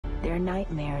Their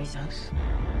nightmare is us.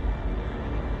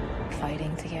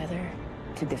 Fighting together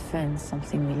to defend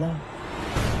something we love.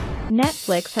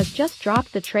 Netflix has just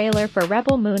dropped the trailer for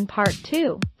Rebel Moon Part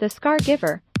 2, The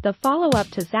Scargiver, the follow-up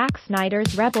to Zack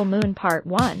Snyder's Rebel Moon Part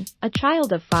 1, A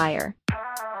Child of Fire.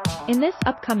 In this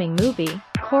upcoming movie,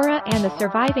 Kora and the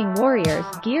surviving warriors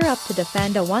gear up to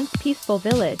defend a once peaceful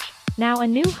village, now a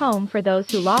new home for those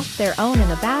who lost their own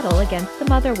in a battle against the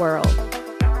Motherworld.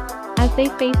 As they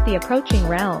face the approaching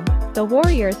realm, the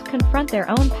warriors confront their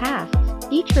own pasts,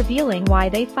 each revealing why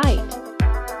they fight.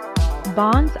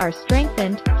 Bonds are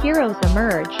strengthened, heroes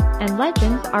emerge, and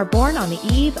legends are born on the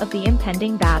eve of the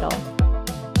impending battle.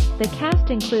 The cast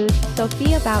includes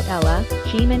Sofia Boutella,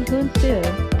 Djimon Hounsou,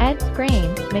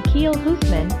 Skrein, Michiel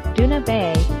Huisman, Doona,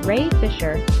 Rees,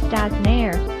 Staz,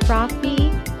 Nair,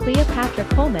 Cleopatra,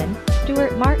 Coleman,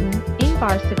 Stuart,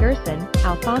 Ingvar, Sigurðsson,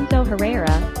 Alfonso,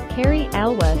 Herrera, Cary,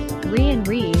 Elwes, Rhian,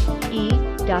 Rees,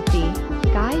 Duffy,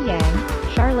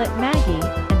 Charlotte,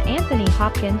 Maggi, and Anthony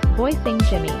Hopkins voicing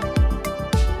Jimmy.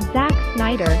 Zack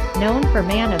Snyder, known for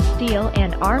Man of Steel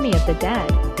and Army of the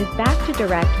Dead, is back to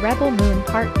direct Rebel Moon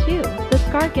Part 2, The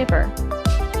Scargiver.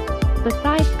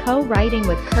 Besides co-writing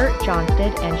with Kurt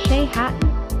Johnstad and Shay Hatton,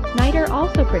 Snyder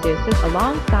also produces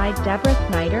alongside Deborah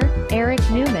Snyder, Eric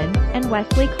Newman, and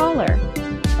Wesley Collar.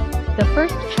 The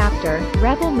first chapter,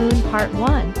 Rebel Moon Part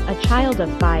 1, A Child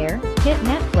of Fire, hit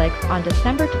Netflix on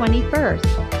December 21,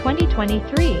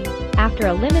 2023, after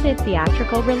a limited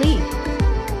theatrical release.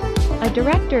 A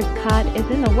director's cut is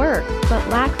in the works but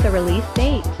lacks a release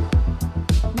date.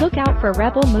 Look out for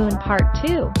Rebel Moon Part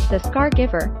 2, The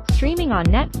Scargiver, streaming on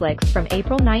Netflix from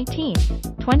April 19,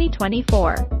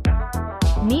 2024.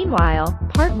 Meanwhile,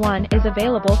 Part 1 is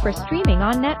available for streaming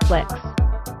on Netflix.